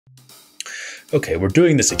Okay, we're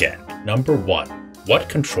doing this again. Number 1. What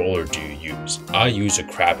controller do you use? I use a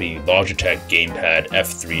crappy Logitech gamepad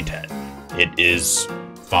F310. It is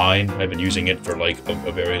fine. I've been using it for like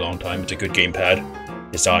a very long time. It's a good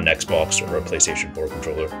gamepad. It's not an Xbox or a PlayStation 4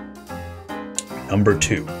 controller. Number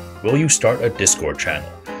 2. Will you start a Discord channel?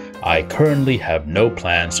 I currently have no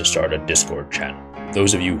plans to start a Discord channel.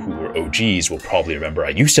 Those of you who were OGs will probably remember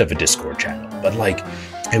I used to have a Discord channel, but like,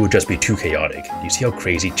 it would just be too chaotic. You see how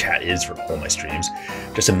crazy chat is for all my streams?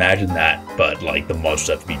 Just imagine that, but like the mods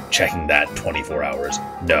would have to be checking that 24 hours.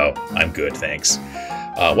 No, I'm good, thanks.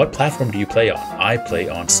 What platform do you play on? I play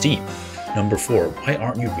on Steam. Number 4, why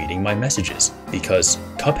aren't you reading my messages? Because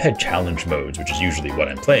Cuphead challenge modes, which is usually what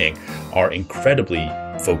I'm playing, are incredibly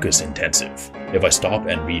focus intensive. If I stop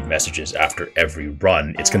and read messages after every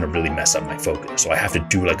run, it's going to really mess up my focus. So I have to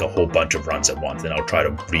do like a whole bunch of runs at once, and I'll try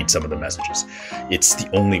to read some of the messages. It's the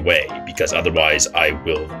only way, because otherwise I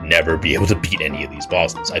will never be able to beat any of these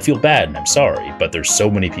bosses. I feel bad and I'm sorry, but there's so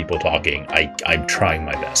many people talking. I'm trying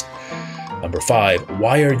my best. Number 5,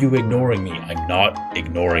 why are you ignoring me? I'm not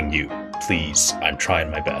ignoring you. Please, I'm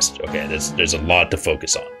trying my best. Okay, there's a lot to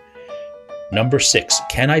focus on. Number 6,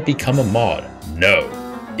 can I become a mod? No.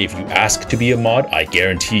 If you ask to be a mod, I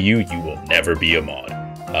guarantee you will never be a mod.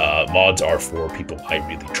 Mods are for people I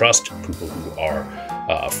really trust, people who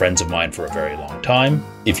are friends of mine for a very long time.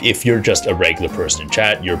 If you're just a regular person in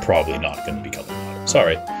chat, you're probably not going to become a mod.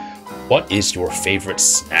 Sorry. What is your favorite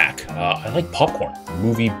snack? I like popcorn.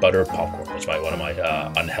 Movie butter popcorn. That's one of my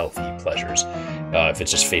unhealthy pleasures. If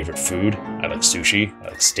it's just favorite food, I like sushi, I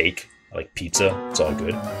like steak, I like pizza. It's all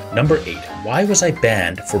good. Number 8. Why was I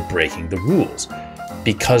banned for breaking the rules?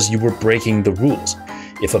 Because you were breaking the rules.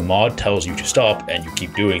 If a mod tells you to stop and you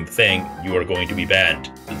keep doing the thing, you are going to be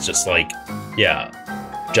banned. It's just like, yeah,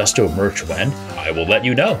 Justo merch when? I will let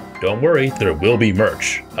you know. Don't worry, there will be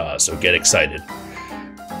merch. So get excited.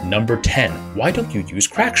 Number 10, why don't you use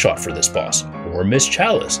Crackshot for this boss? Or Miss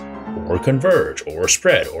Chalice? Or Converge? Or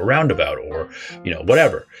Spread? Or Roundabout? Or,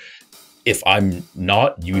 whatever. If I'm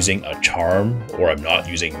not using a charm or I'm not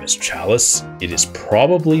using Miss Chalice, it is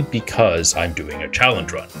probably because I'm doing a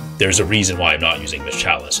challenge run. There's a reason why I'm not using Miss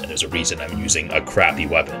Chalice, and there's a reason I'm using a crappy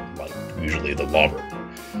weapon, like usually the lobber.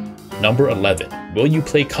 Number 11, will you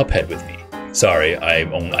play Cuphead with me? Sorry, I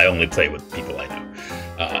only play with people I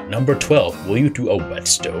know. Number 12, will you do a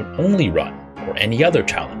whetstone only run or any other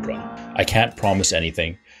challenge run? I can't promise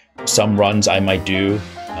anything. Some runs I might do,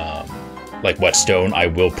 like whetstone I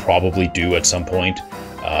will probably do at some point,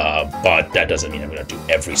 but that doesn't mean I'm going to do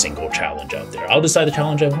every single challenge out there. I'll decide the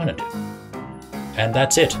challenge I want to do. And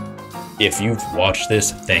that's it. If you've watched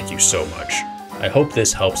this, thank you so much. I hope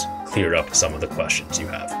this helps clear up some of the questions you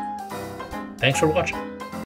have. Thanks for watching.